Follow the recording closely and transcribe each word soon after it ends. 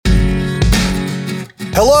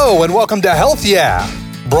Hello and welcome to Health Yeah,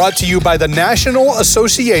 brought to you by the National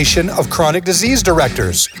Association of Chronic Disease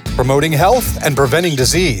Directors, promoting health and preventing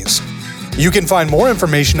disease. You can find more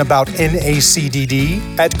information about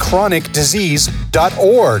NACDD at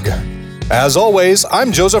chronicdisease.org. As always,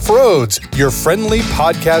 I'm Joseph Rhodes, your friendly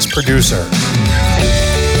podcast producer.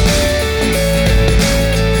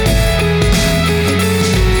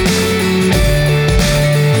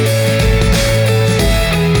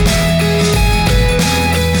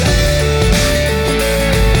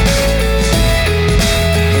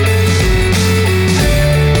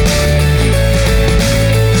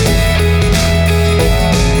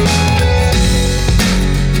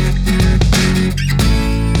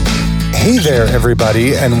 Hey there,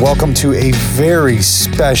 everybody, and welcome to a very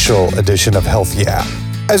special edition of Health Yeah.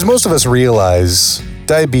 As most of us realize,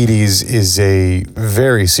 diabetes is a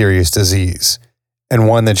very serious disease, and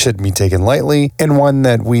one that shouldn't be taken lightly, and one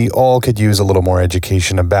that we all could use a little more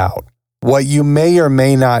education about. What you may or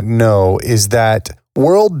may not know is that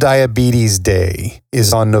World Diabetes Day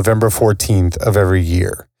is on November 14th of every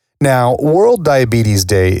year. Now, World Diabetes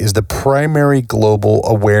Day is the primary global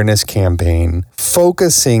awareness campaign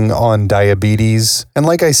focusing on diabetes, and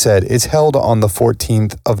like I said, it's held on the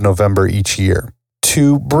 14th of November each year.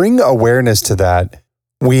 To bring awareness to that,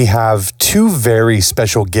 we have two very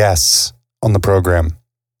special guests on the program.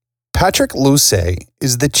 Patrick Luces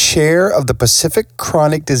is the chair of the Pacific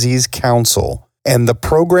Chronic Disease Council and the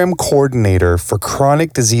program coordinator for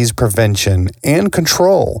chronic disease prevention and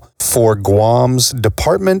control for Guam's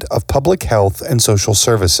Department of Public Health and Social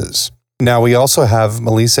Services. Now we also have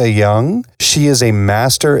Melliza. She is a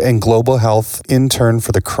Master in Global Health intern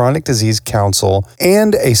for the Chronic Disease Council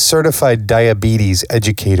and a certified diabetes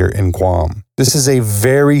educator in Guam. This is a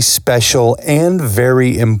very special and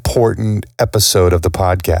very important episode of the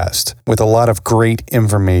podcast with a lot of great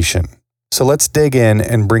information. So let's dig in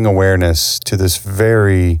and bring awareness to this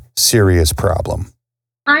very serious problem.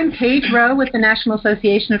 I'm Paige with the National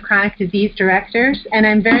Association of Chronic Disease Directors, and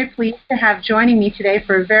I'm very pleased to have joining me today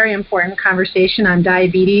for a very important conversation on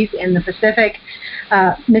diabetes in the Pacific,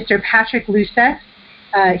 Mr. Patrick Luces.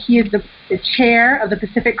 He is the chair of the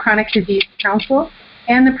Pacific Chronic Disease Council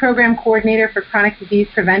and the program coordinator for chronic disease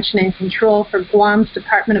prevention and control for Guam's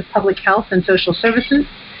Department of Public Health and Social Services.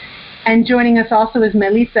 And joining us also is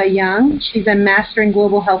Melliza. She's a Master in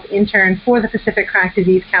Global Health intern for the Pacific Chronic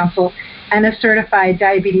Disease Council and a certified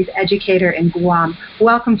diabetes educator in Guam.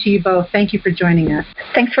 Welcome to you both. Thank you for joining us.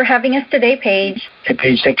 Thanks for having us today, Paige. Hey,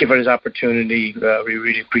 Paige, thank you for this opportunity. We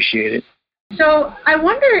really appreciate it. So I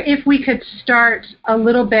wonder if we could start a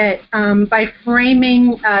little bit by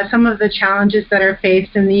framing some of the challenges that are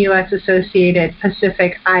faced in the U.S.-associated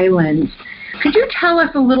Pacific Islands. Could you tell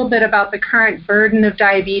us a little bit about the current burden of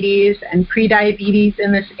diabetes and prediabetes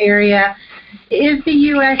in this area? Is the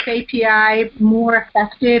USAPI more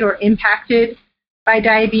affected or impacted by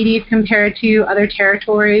diabetes compared to other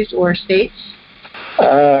territories or states?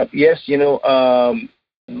 Yes, Guam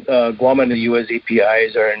and the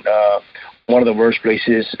USAPIs are in one of the worst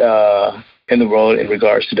places in the world in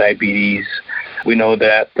regards to diabetes. We know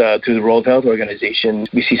that through the World Health Organization,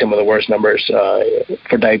 we see some of the worst numbers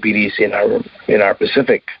for diabetes in our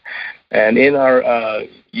Pacific. And in our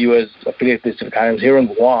U.S. affiliated Pacific Islands here in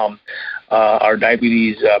Guam, our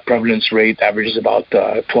diabetes prevalence rate averages about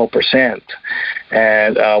 12%.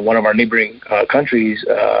 And one of our neighboring countries,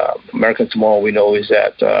 American Samoa, we know is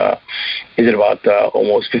at about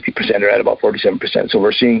almost 50% or at about 47%. So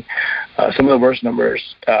we're seeing some of the worst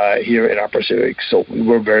numbers here in our Pacific. So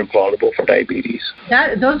we're very vulnerable for diabetes.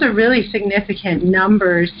 Those are really significant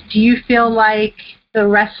numbers. Do you feel like the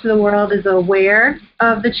rest of the world is aware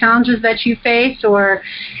of the challenges that you face, or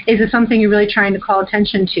is it something you're really trying to call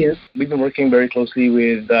attention to? We've been working very closely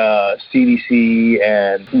with CDC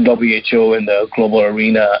and WHO in the global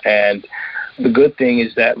arena, and the good thing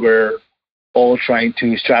is that we're all trying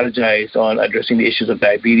to strategize on addressing the issues of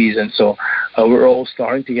diabetes, and so we're all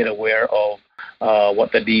starting to get aware of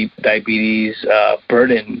what the diabetes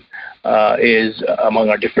burden is among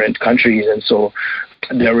our different countries, and so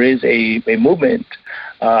there is a movement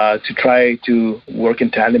to try to work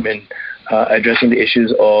in tandem in addressing the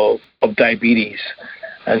issues of diabetes.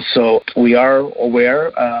 And so we are aware,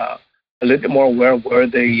 a little bit more aware of where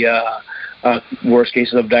the worst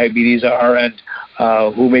cases of diabetes are, and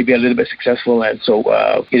who may be a little bit successful, and so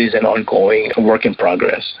it is an ongoing work in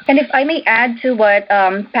progress. And if I may add to what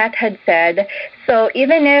Pat had said, so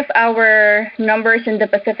even if our numbers in the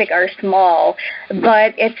Pacific are small,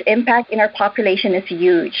 but its impact in our population is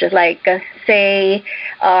huge. Like, say,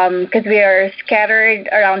 because we are scattered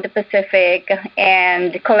around the Pacific,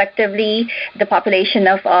 and collectively the population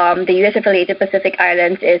of the U.S.-affiliated Pacific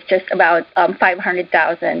Islands is just about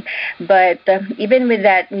 500,000. But even with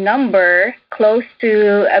that number, close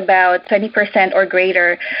to about 20% or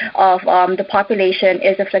greater of the population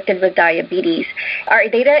is afflicted with diabetes. Our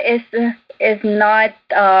data is not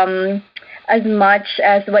as much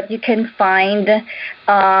as what you can find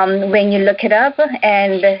when you look it up,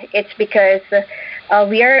 and it's because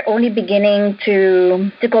we are only beginning to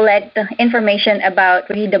collect information about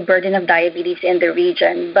really the burden of diabetes in the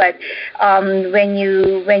region. But when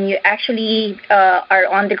you actually are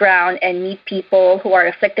on the ground and meet people who are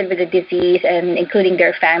afflicted with the disease, and including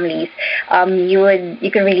their families,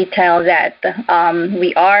 you can really tell that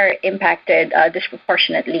we are impacted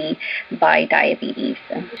disproportionately by diabetes.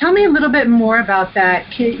 Tell me a little bit more about that.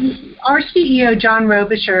 Our CEO, John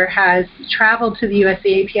Robichaud, has traveled to the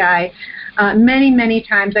USAPI many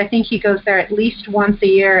times. I think he goes there at least once a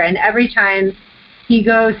year, and every time he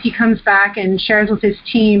goes, he comes back and shares with his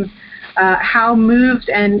team how moved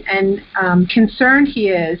and concerned he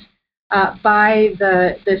is by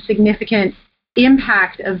the significant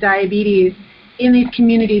impact of diabetes in these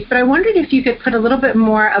communities. But I wondered if you could put a little bit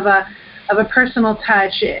more of a personal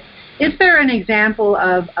touch. Is there an example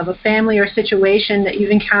of a family or situation that you've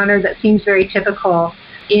encountered that seems very typical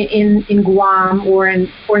in Guam or in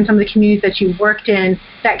some of the communities that you've worked in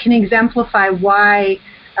that can exemplify why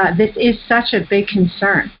this is such a big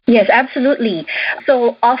concern? Yes, absolutely.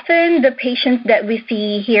 So often the patients that we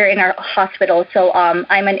see here in our hospital, so I'm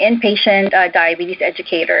an inpatient diabetes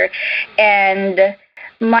educator, and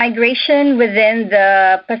migration within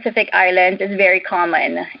the Pacific Islands is very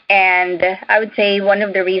common, and I would say one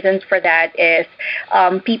of the reasons for that is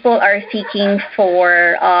people are seeking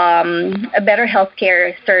for a better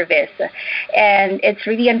healthcare service, and it's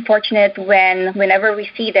really unfortunate whenever we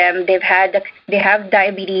see them, they have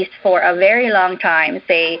diabetes for a very long time,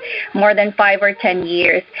 say more than 5 or 10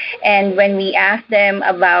 years, and when we ask them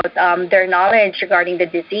about their knowledge regarding the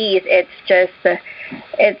disease, it's just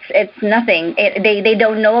it's nothing. They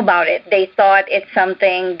don't know about it. They thought it's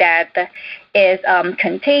something that is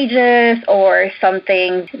contagious or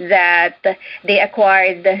something that they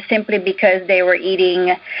acquired simply because they were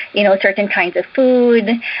eating, certain kinds of food.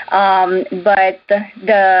 But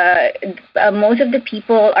most of the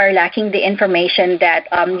people are lacking the information that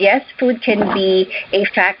yes, food can be a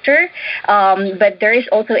factor, but there is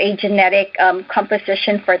also a genetic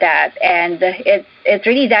composition for that, and it's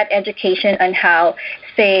really that education on how,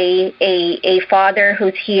 say, a father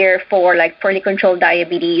who's here for like poorly controlled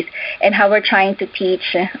diabetes, and how we're trying to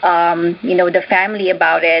teach the family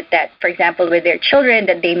about it, that for example with their children,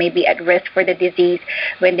 that they may be at risk for the disease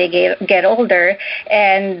when they get older.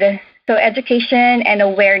 And so education and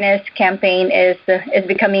awareness campaign is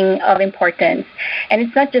becoming of importance. And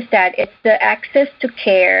it's not just that, it's the access to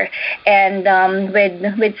care. And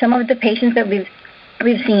with some of the patients that we've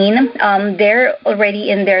seen, they're already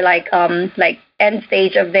in their like end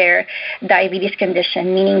stage of their diabetes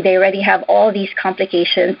condition, meaning they already have all these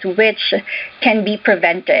complications which can be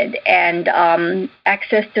prevented, and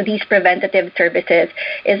access to these preventative services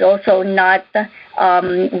is also not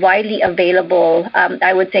widely available,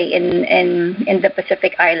 I would say, in the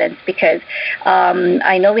Pacific Islands, because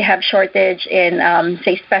I know we have shortage in,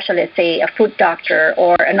 say, specialists, say a foot doctor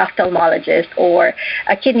or an ophthalmologist or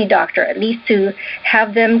a kidney doctor, at least to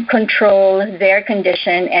have them control their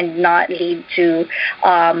condition and not lead to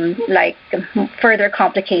further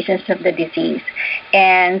complications of the disease.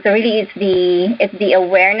 And so really it's the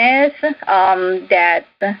awareness that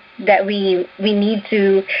we need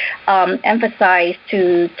to emphasize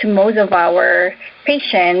to most of our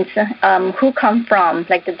patients who come from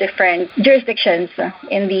like the different jurisdictions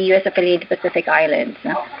in the U.S. affiliated Pacific Islands.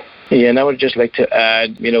 Yeah, and I would just like to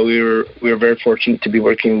add, we were very fortunate to be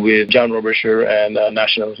working with John Robichaud and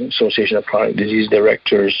National Association of Chronic Disease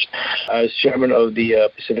Directors. As chairman of the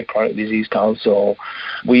Pacific Chronic Disease Council,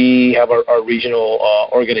 we have our regional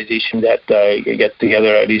organization that get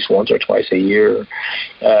together at least once or twice a year.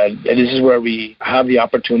 And this is where we have the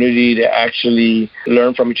opportunity to actually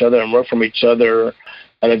learn from each other and work from each other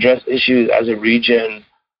and address issues as a region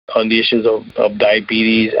on the issues of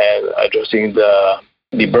diabetes and addressing the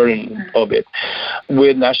burden of it.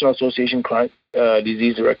 With National Association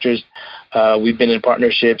disease directors. We've been in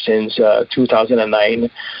partnership since 2009.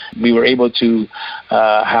 We were able to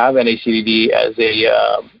have NACDD as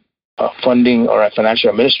a funding or a financial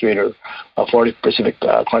administrator for the Pacific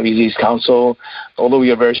Chronic Disease Council. Although we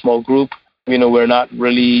are a very small group, we're not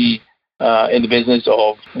really in the business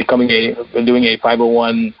of doing a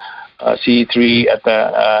 501 C3 at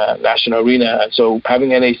the national arena. And so having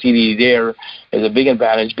NACDD there is a big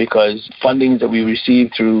advantage because fundings that we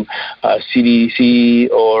receive through CDC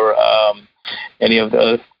or any of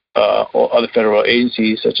the other federal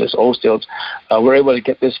agencies such as OSTILT, we're able to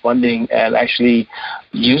get this funding and actually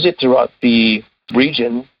use it throughout the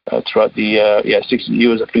region, throughout the 6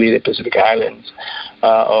 U.S. affiliated Pacific Islands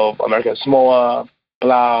of American Samoa,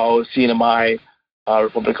 Palau, CNMI,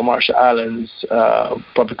 Republic of Marshall Islands,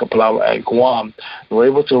 Republic of Palau, and Guam. We're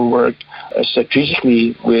able to work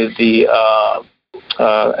strategically with the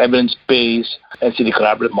evidence-based and city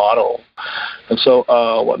collaborative model. And so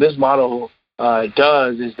what this model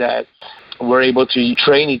does is that we're able to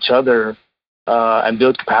train each other and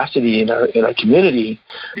build capacity in our community.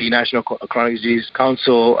 The National Chronic Disease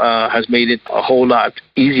Council has made it a whole lot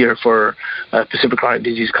easier for Pacific Chronic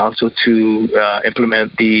Disease Council to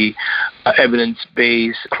implement the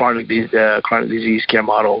evidence-based chronic disease care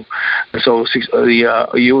model. And so the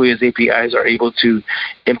USAPIs are able to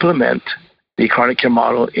implement the chronic care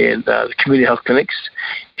model in the community health clinics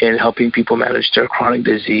in helping people manage their chronic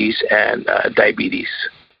disease and diabetes.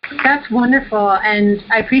 That's wonderful, and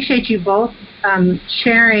I appreciate you both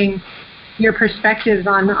sharing your perspectives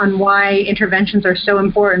on why interventions are so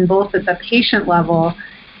important, both at the patient level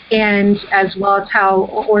and as well as how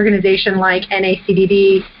an organization like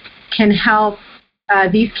NACDD can help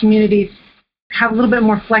these communities have a little bit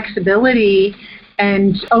more flexibility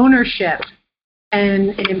and ownership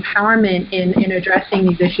and empowerment in addressing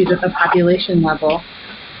these issues at the population level.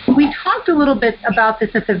 We talked a little bit about this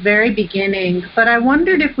at the very beginning, but I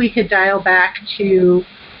wondered if we could dial back to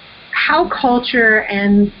how culture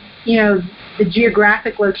and, the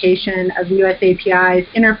geographic location of USAPIs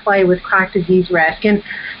interplay with chronic disease risk. And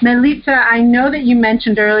Melliza, I know that you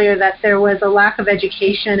mentioned earlier that there was a lack of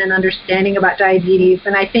education and understanding about diabetes,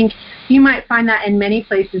 and I think you might find that in many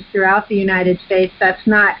places throughout the United States. That's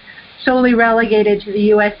not solely relegated to the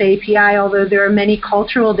USAPI, although there are many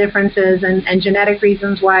cultural differences and genetic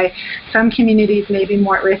reasons why some communities may be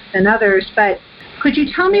more at risk than others. But could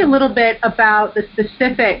you tell me a little bit about the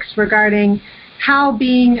specifics regarding how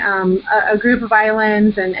being a group of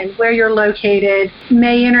islands and where you're located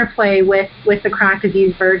may interplay with the chronic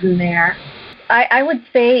disease burden there? I would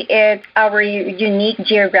say it's our unique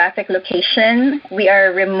geographic location. We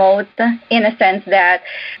are remote in a sense that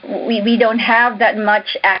we don't have that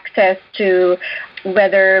much access to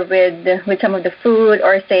whether with some of the food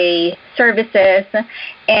or say services,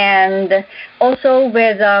 and also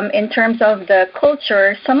with in terms of the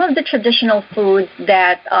culture, some of the traditional foods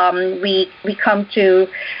that we come to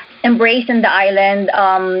embrace in the island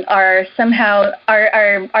are somehow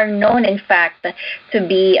are known in fact to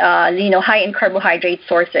be high in carbohydrate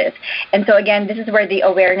sources. And so again, this is where the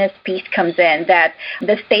awareness piece comes in, that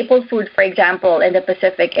the staple food, for example, in the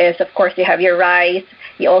Pacific is, of course, you have your rice,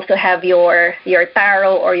 you also have your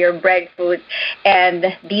taro or your breadfruit, and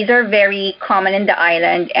these are very common in the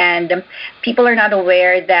island, and people are not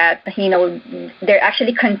aware that they're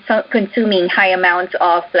actually consuming high amounts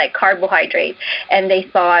of like carbohydrate, and they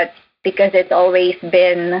thought because it's always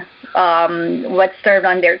been what's served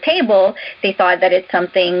on their table, they thought that it's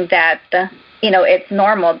something that it's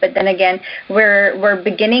normal. But then again, we're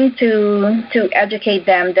beginning to educate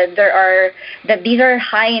them that these are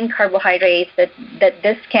high in carbohydrates, that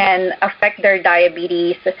this can affect their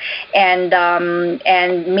diabetes, and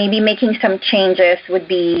maybe making some changes would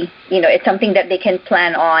be it's something that they can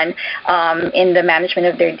plan on in the management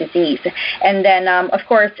of their disease. And then of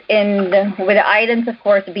course with the islands, of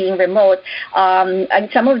course, being remote, and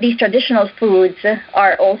some of these traditional foods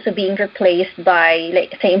are also being replaced by,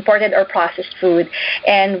 like, say, imported or processed food,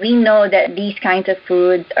 and we know that these kinds of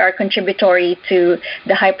foods are contributory to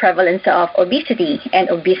the high prevalence of obesity, and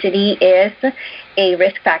obesity is a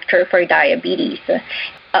risk factor for diabetes.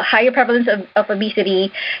 A higher prevalence of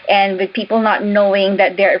obesity, and with people not knowing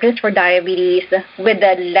that they're at risk for diabetes, with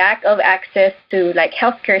the lack of access to like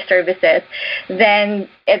healthcare services, then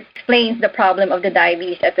it explains the problem of the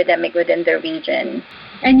diabetes epidemic within the region.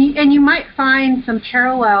 And you might find some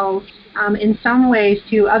parallels in some ways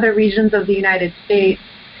to other regions of the United States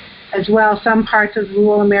as well. Some parts of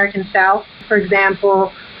rural American South, for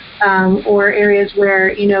example, or areas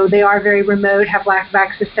where they are very remote, have lack of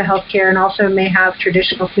access to healthcare, and also may have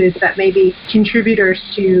traditional foods that may be contributors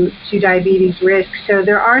to diabetes risk. So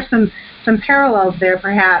there are some some parallels there,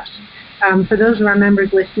 perhaps, for those of our members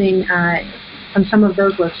listening from some of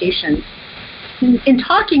those locations. In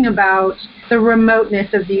talking about the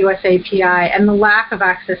remoteness of the USAPI and the lack of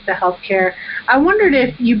access to health care, I wondered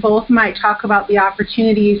if you both might talk about the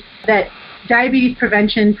opportunities that diabetes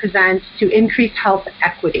prevention presents to increase health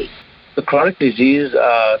equity. The Chronic Disease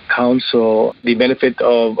Council, the benefit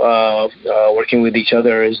of working with each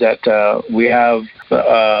other is that we have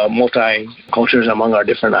multi-cultures among our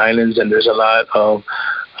different islands, and there's a lot of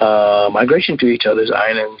migration to each other's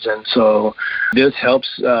islands. And so this helps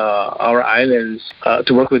our islands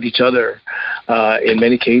to work with each other. In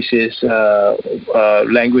many cases,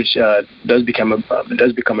 language does become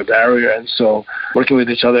a barrier, and so working with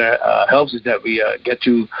each other helps is that we get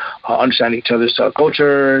to understand each other's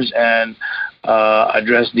cultures and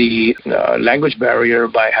address the language barrier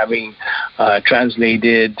by having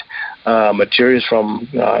translated materials from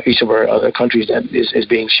each of our other countries that is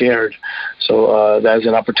being shared. So that is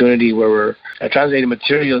an opportunity where we're translating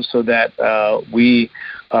materials so that we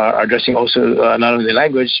are addressing also not only the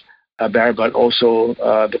language barrier, but also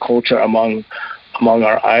the culture among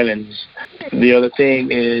our islands. The other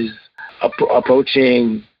thing is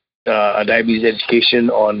approaching diabetes education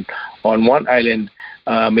on one island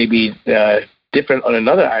may be different on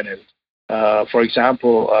another island. For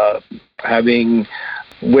example, having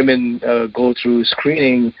women go through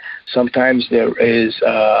screening, sometimes there is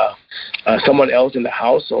someone else in the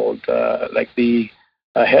household, like the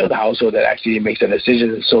head of the household, that actually makes the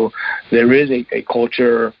decision. So there is a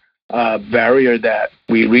culture barrier that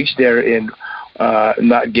we reach there in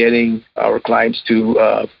not getting our clients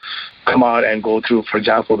to come out and go through, for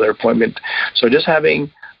example, their appointment. So just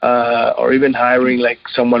having or even hiring like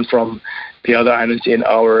someone from the other islands in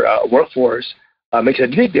our workforce makes a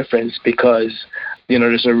big difference, because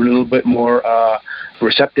there's a little bit more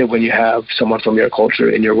receptive when you have someone from your culture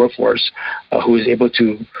in your workforce who is able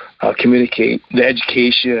to communicate the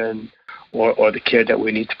education or the care that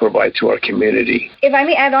we need to provide to our community. If I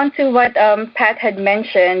may add on to what Pat had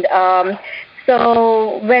mentioned,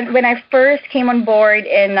 so when I first came on board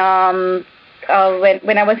in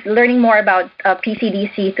when I was learning more about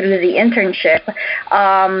PCDC through the internship,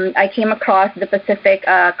 I came across the Pacific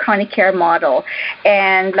chronic care model.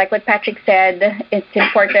 And like what Patrick said, it's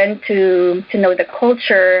important to know the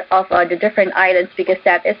culture of the different islands, because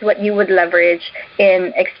that is what you would leverage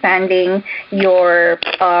in expanding your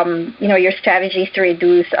your strategies to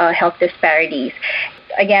reduce health disparities.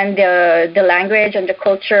 Again, the language and the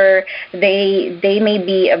culture, they may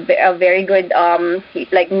be a very good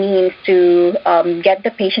means to get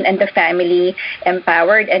the patient and the family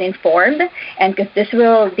empowered and informed, and because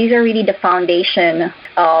these are really the foundation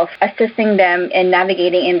of assisting them in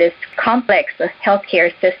navigating in this complex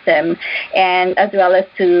healthcare system, and as well as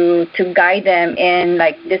to guide them in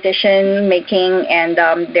decision making and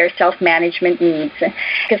their self-management needs,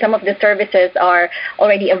 because some of the services are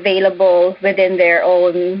already available within their own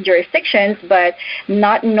jurisdictions, but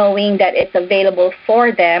not knowing that it's available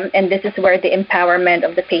for them, and this is where the empowerment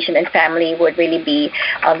of the patient and family would really be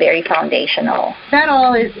very foundational. That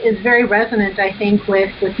all is very resonant, I think,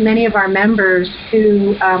 with many of our members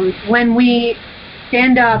who, when we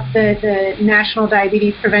stand up the national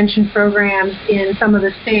diabetes prevention programs in some of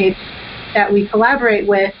the states that we collaborate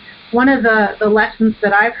with, one of the lessons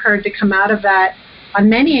that I've heard to come out of that on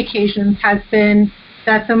many occasions has been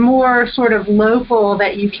that the more sort of local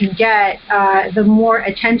that you can get, the more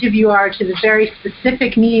attentive you are to the very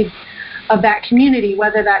specific needs of that community,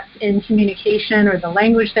 whether that's in communication or the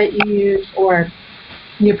language that you use or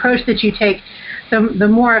the approach that you take, the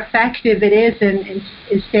more effective it is in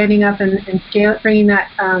standing up and scale, bringing that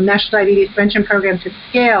National Diabetes Prevention Program to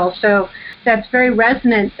scale. So that's very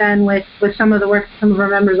resonant then with some of the work some of our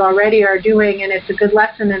members already are doing, and it's a good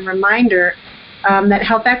lesson and reminder that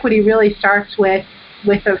health equity really starts with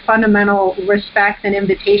a fundamental respect and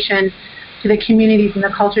invitation to the communities and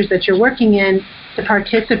the cultures that you're working in to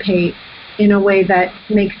participate in a way that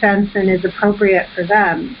makes sense and is appropriate for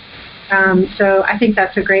them. So I think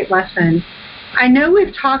that's a great lesson. I know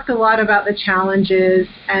we've talked a lot about the challenges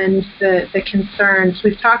and the concerns.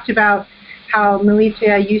 We've talked about how,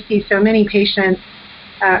 Melliza, you see so many patients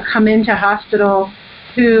come into hospital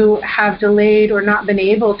who have delayed or not been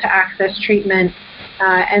able to access treatment,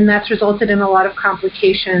 and that's resulted in a lot of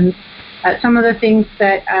complications. Some of the things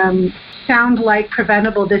that sound like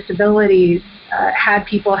preventable disabilities had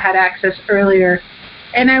people had access earlier.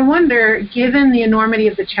 And I wonder, given the enormity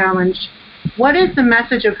of the challenge, what is the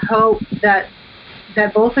message of hope that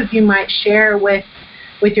both of you might share with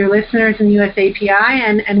your listeners in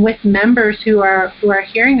USAPI and with members who are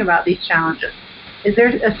hearing about these challenges? Is there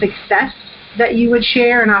a success that you would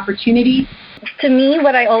share, an opportunity? To me,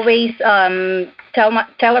 what I always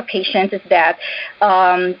tell our patients is that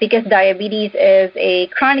because diabetes is a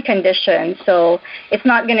chronic condition, so it's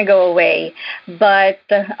not going to go away. But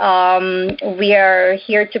we are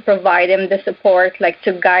here to provide them the support, like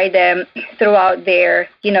to guide them throughout their,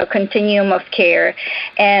 continuum of care.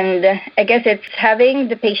 And I guess it's having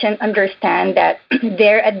the patient understand that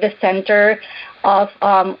they're at the center of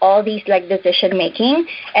all these decision making,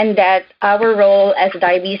 and that our role as a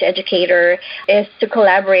diabetes educator is to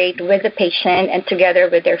collaborate with the patient and together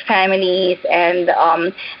with their families and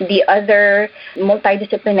the other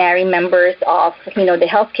multidisciplinary members of the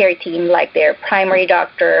healthcare team, like their primary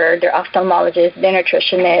doctor, their ophthalmologist, their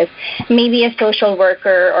nutritionist, maybe a social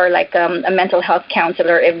worker or a mental health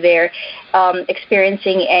counselor if they're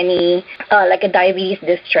experiencing any a diabetes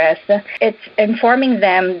distress. It's informing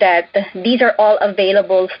them that these are all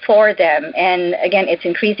available for them, and again, it's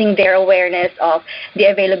increasing their awareness of the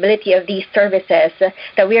availability of these services,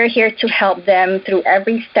 that we are here to help them through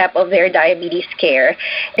every step of their diabetes care.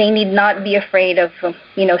 They need not be afraid of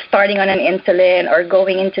starting on an insulin or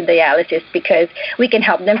going into dialysis, because we can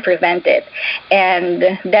help them prevent it.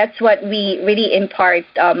 And that's what we really impart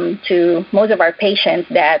to most of our patients,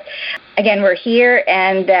 that again, we're here,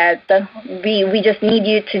 and that we just need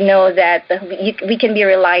you to know that we can be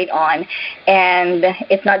relied on. And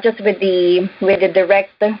it's not just with the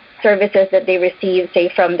direct services that they receive,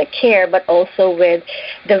 say, from the care, but also with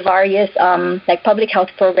the various public health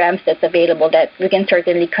programs that's available that we can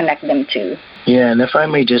certainly connect them to. Yeah, and if I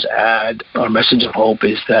may just add, our message of hope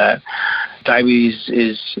is that diabetes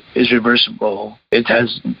is reversible. It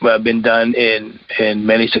has been done in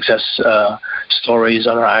many success stories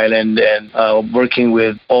on our island, and working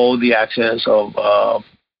with all the access of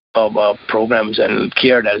programs and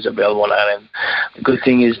care that is available on our island. The good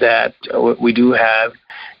thing is that we do have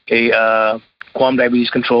a Guam Diabetes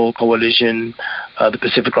Control Coalition, the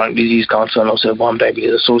Pacific Chronic Disease Council, and also the Guam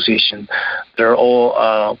Diabetes Association. They're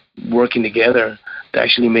all working together to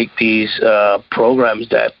actually make these programs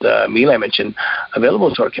that Mila mentioned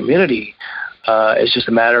available to our community. It's just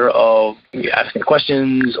a matter of asking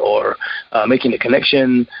questions or making a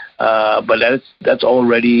connection, but that's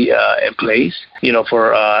already in place.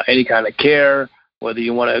 For any kind of care, whether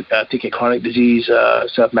you want to take a chronic disease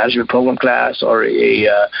self-management program class or a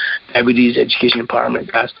diabetes education empowerment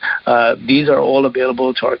class, these are all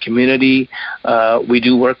available to our community. We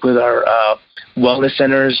do work with our wellness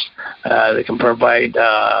centers. They can provide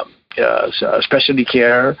specialty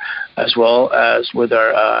care, as well as with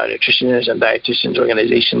our nutritionists and dietitians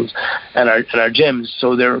organizations and our gyms.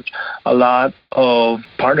 So there are a lot of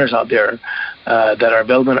partners out there that are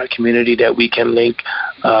available in our community that we can link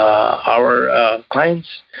our clients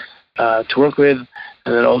to work with.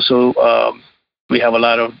 And then also we have a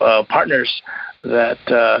lot of partners that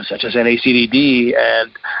such as NACDD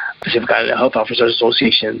and Pacific Island Health Officers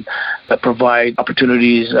Association that provide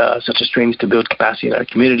opportunities such as trainings to build capacity in our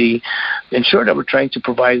community. Ensure that we're trying to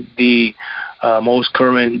provide the most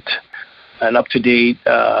current and up-to-date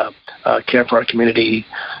care for our community.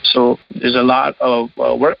 So there's a lot of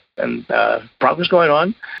work and progress going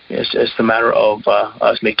on. It's just a matter of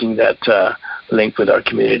us making that link with our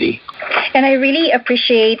community. And I really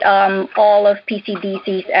appreciate all of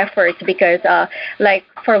PCDC's efforts, because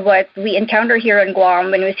for what we encounter here in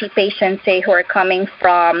Guam, when we see patients, say, who are coming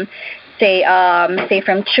from say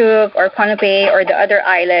from Chuuk or Ponape or the other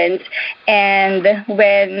islands, and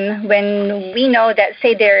when we know that,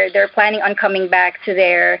 say, they're planning on coming back to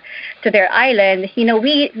their island,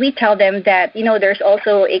 we tell them that there's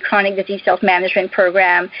also a chronic disease self-management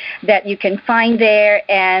program that you can find there,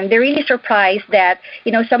 and they're really surprised that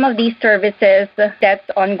some of these services that's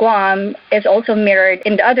on Guam is also mirrored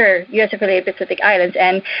in the other U.S. affiliated Pacific Islands,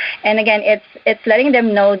 and again, it's letting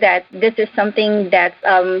them know that this is something that's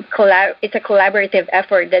it's a collaborative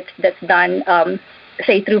effort that's done,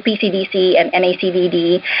 say, through PCDC and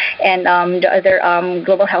NACDD and the other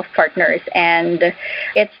global health partners. And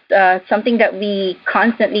it's something that we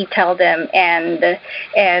constantly tell them, and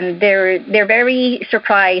they're very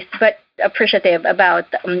surprised but appreciative about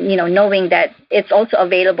knowing that it's also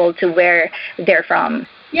available to where they're from.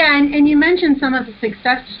 Yeah, and you mentioned some of the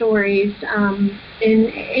success stories.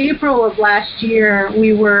 In April of last year,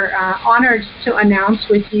 we were honored to announce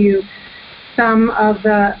with you some of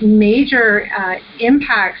the major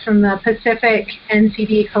impacts from the Pacific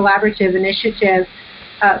NCD Collaborative Initiative.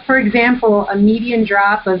 For example, a median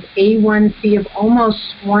drop of A1C of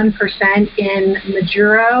almost 1% in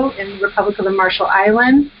Majuro in the Republic of the Marshall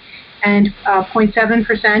Islands, and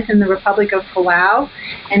 0.7% in the Republic of Palau.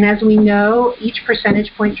 And as we know, each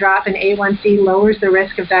percentage point drop in A1C lowers the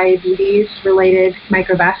risk of diabetes-related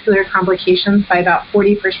microvascular complications by about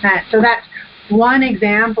 40%. So that's one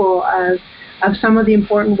example of some of the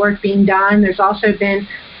important work being done. There's also been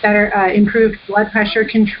better improved blood pressure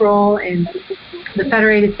control in the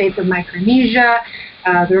Federated States of Micronesia,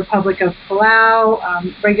 the Republic of Palau.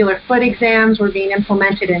 Regular foot exams were being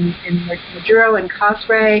implemented in Maduro and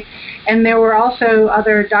Cosray. And there were also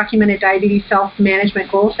other documented diabetes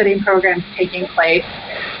self-management goal-setting programs taking place.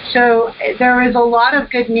 So there is a lot of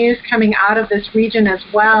good news coming out of this region as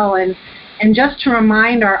well. And just to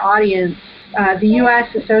remind our audience, the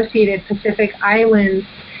U.S. Associated Pacific Islands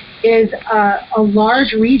is a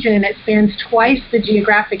large region. It spans twice the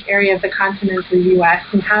geographic area of the continental U.S.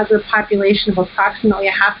 and has a population of approximately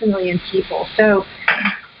 500,000 people. So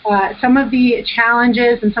some of the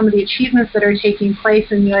challenges and some of the achievements that are taking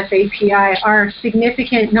place in USAPI are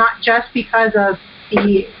significant, not just because of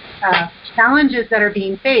the challenges that are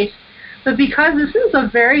being faced, but because this is a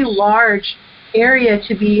very large area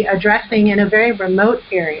to be addressing in a very remote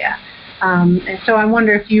area. And so I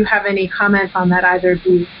wonder if you have any comments on that, either of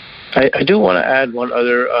you. I do want to add one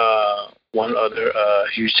other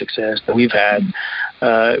huge success that we've had.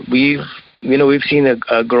 We've seen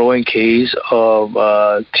a growing case of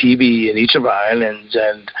TB in each of our islands,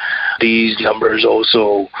 and these numbers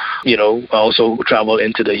also travel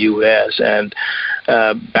into the U.S. And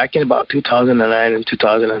back in about 2009 and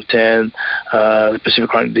 2010, the Pacific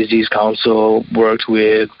Chronic Disease Council worked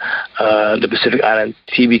with the Pacific Island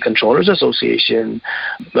TB Controllers Association,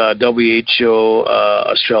 WHO,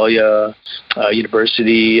 Australia,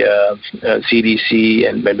 University, CDC,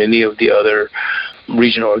 and many of the other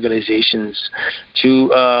regional organizations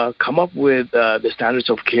to come up with the standards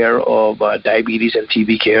of care of diabetes and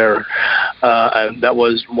TB care. And that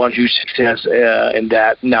was one huge success in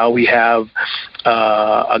that now we have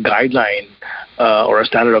a guideline or a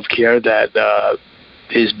standard of care that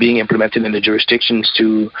is being implemented in the jurisdictions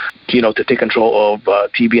to take control of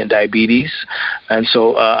TB and diabetes. And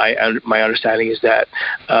so my understanding is that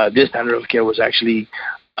this standard of care was actually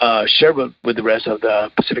shared with the rest of the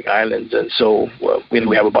Pacific Islands. And so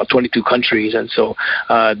we have about 22 countries. And so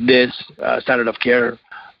this standard of care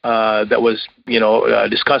that was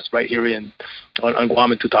discussed right here on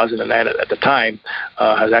Guam in 2009 at the time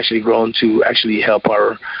has actually grown to actually help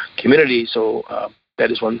our community. So that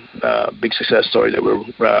is one big success story that we're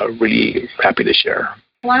really happy to share.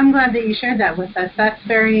 Well, I'm glad that you shared that with us. That's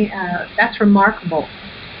that's remarkable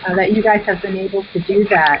that you guys have been able to do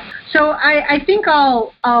that. So I think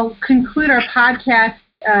I'll conclude our podcast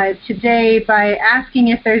today by asking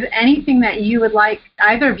if there's anything that you would like,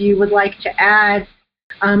 either of you would like to add,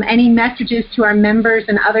 any messages to our members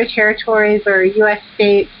in other territories or U.S.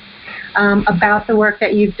 states about the work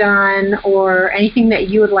that you've done, or anything that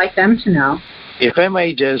you would like them to know. If I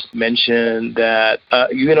might just mention that,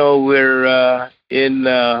 we're in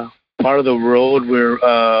part of the world where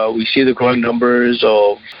we see the growing numbers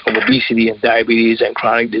of obesity and diabetes and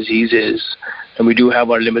chronic diseases, and we do have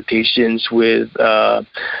our limitations with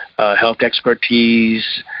health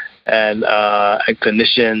expertise and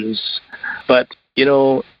clinicians. But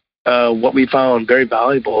what we found very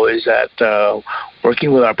valuable is that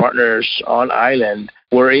working with our partners on island,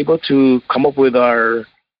 we're able to come up with our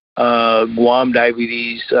Guam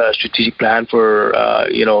diabetes strategic plan for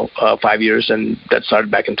 5 years, and that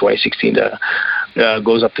started back in 2016.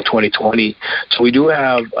 Goes up to 2020. So we do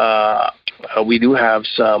have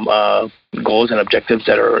some goals and objectives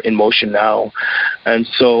that are in motion now, and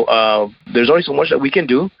so there's only so much that we can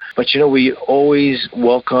do. But we always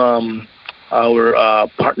welcome our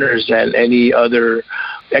partners and any other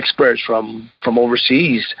experts from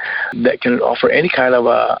overseas that can offer any kind of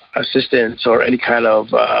assistance or any kind of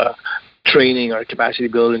training or capacity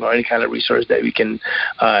building or any kind of resource that we can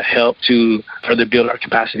help to further build our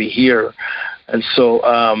capacity here. And so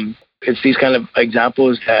it's these kind of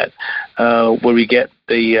examples that where we get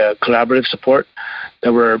the collaborative support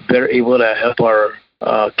that we're better able to help our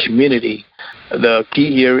community. The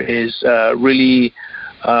key here is really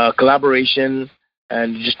collaboration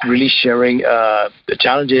and just really sharing the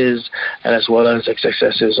challenges and as well as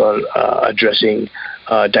successes on addressing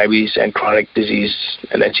diabetes and chronic disease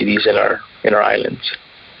and NCDs in our islands.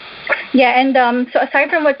 Yeah, and so aside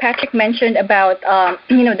from what Patrick mentioned about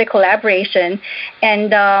the collaboration,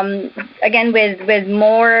 and again with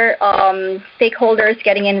more stakeholders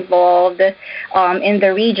getting involved in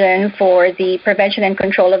the region for the prevention and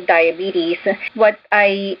control of diabetes, what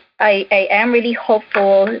I am really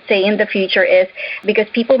hopeful, say, in the future is because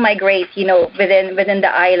people migrate, within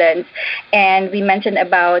the islands, And we mentioned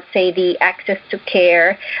about, say, the access to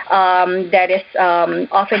care that is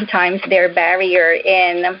oftentimes their barrier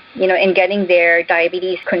in getting their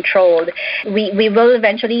diabetes controlled. We will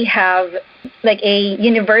eventually have like a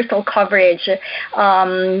universal coverage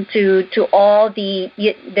to all the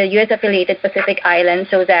U.S. affiliated Pacific Islands,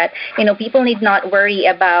 so that people need not worry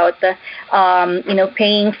about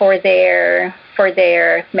paying for their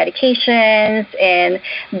medications and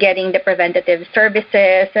getting the preventative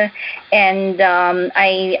services. And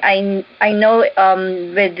I know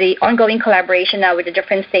with the ongoing collaboration now with the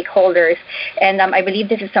different stakeholders, and I believe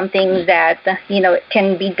this is something that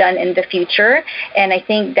can be done in the future, and I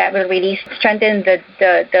think that will really strengthen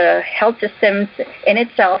the health systems in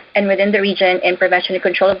itself and within the region in prevention and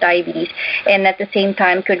control of diabetes, and at the same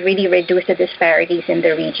time could really reduce the disparities in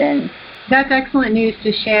the region. That's excellent news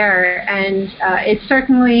to share, and it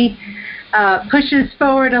certainly pushes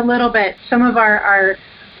forward a little bit some of our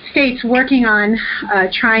states working on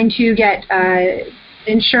trying to get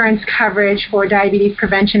insurance coverage for diabetes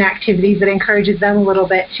prevention activities that encourages them a little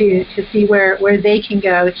bit to see where they can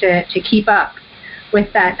go to keep up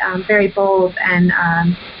with that very bold and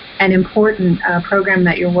important program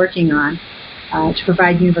that you're working on to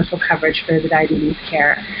provide universal coverage for the diabetes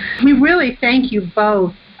care. We really thank you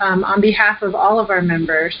both on behalf of all of our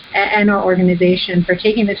members and our organization for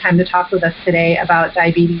taking the time to talk with us today about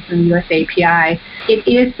diabetes and USAPI. It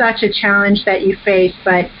is such a challenge that you face,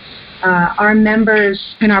 but our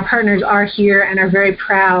members and our partners are here and are very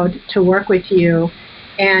proud to work with you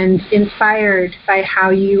and inspired by how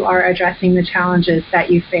you are addressing the challenges that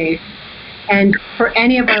you face. And for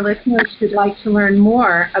any of our listeners who'd like to learn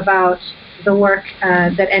more about the work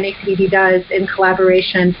that NACDD does in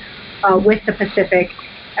collaboration with the Pacific,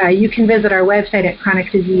 you can visit our website at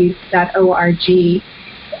chronicdisease.org.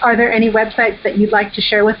 Are there any websites that you'd like to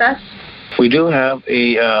share with us? We do have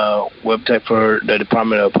a website for the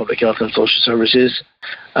Department of Public Health and Social Services.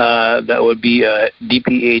 That would be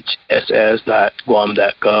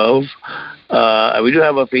dphss.guam.gov. We do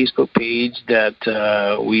have a Facebook page that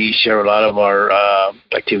we share a lot of our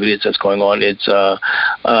activities that's going on. It's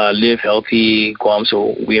Live Healthy Guam,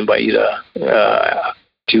 so we invite you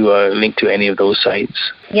to link to any of those sites.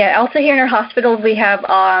 Yeah, also here in our hospital, we have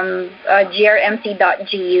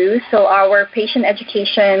grmc.gu. So our patient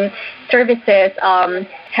education services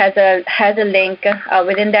has a link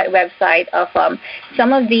within that website of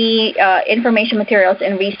some of the information materials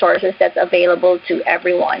and resources that's available to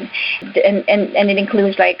everyone, and it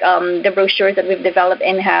includes like the brochures that we've developed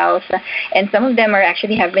in-house, and some of them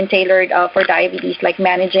have been tailored for diabetes, like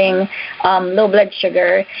managing low blood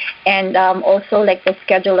sugar, and also like the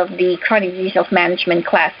schedule of the chronic disease self-management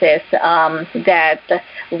classes that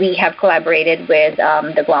we have collaborated with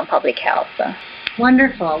the Guam Public Health.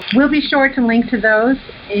 Wonderful. We'll be sure to link to those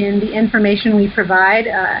in the information we provide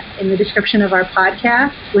in the description of our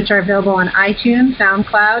podcast, which are available on iTunes,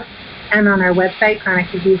 SoundCloud, and on our website,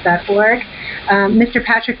 chronicdisease.org. Mr.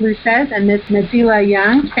 Patrick Luces and Ms. Melliza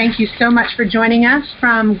Young, thank you so much for joining us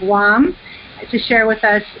from Guam to share with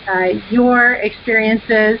us your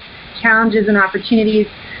experiences, challenges, and opportunities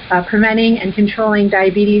preventing and controlling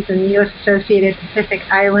diabetes in the U.S.-associated Pacific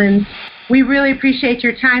Islands. We really appreciate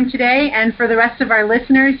your time today, and for the rest of our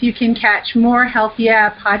listeners, you can catch more Health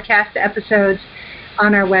Yeah podcast episodes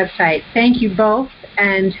on our website. Thank you both,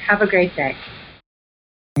 and have a great day.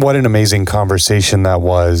 What an amazing conversation that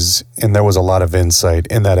was, and there was a lot of insight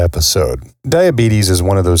in that episode. Diabetes is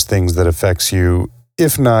one of those things that affects you,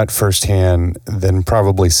 if not firsthand, then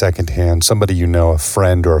probably secondhand, somebody you know, a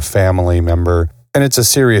friend or a family member, and it's a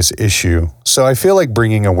serious issue. So I feel like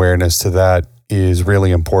bringing awareness to that is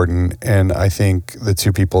really important, and I think the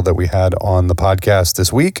two people that we had on the podcast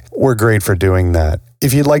this week were great for doing that.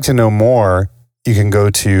 If you'd like to know more, you can go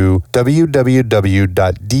to www.dphss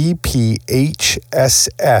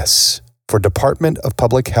for Department of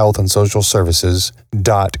Public Health and Social Services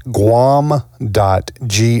 .guam.gov.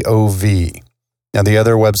 Now, the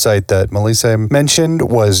other website that Melliza mentioned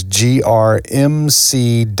was grmc.gu.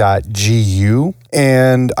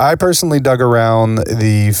 And I personally dug around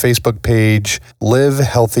the Facebook page Live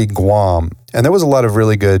Healthy Guam. And there was a lot of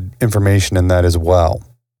really good information in that as well.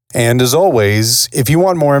 And as always, if you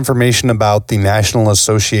want more information about the National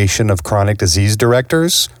Association of Chronic Disease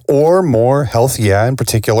Directors, or more Health Yeah in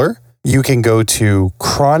particular, you can go to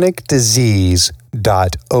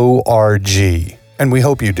chronicdisease.org. And we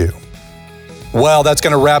hope you do. Well, that's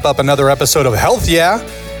going to wrap up another episode of Health Yeah.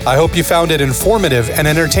 I hope you found it informative and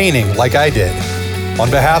entertaining like I did. On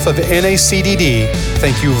behalf of NACDD,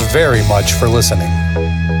 thank you very much for listening.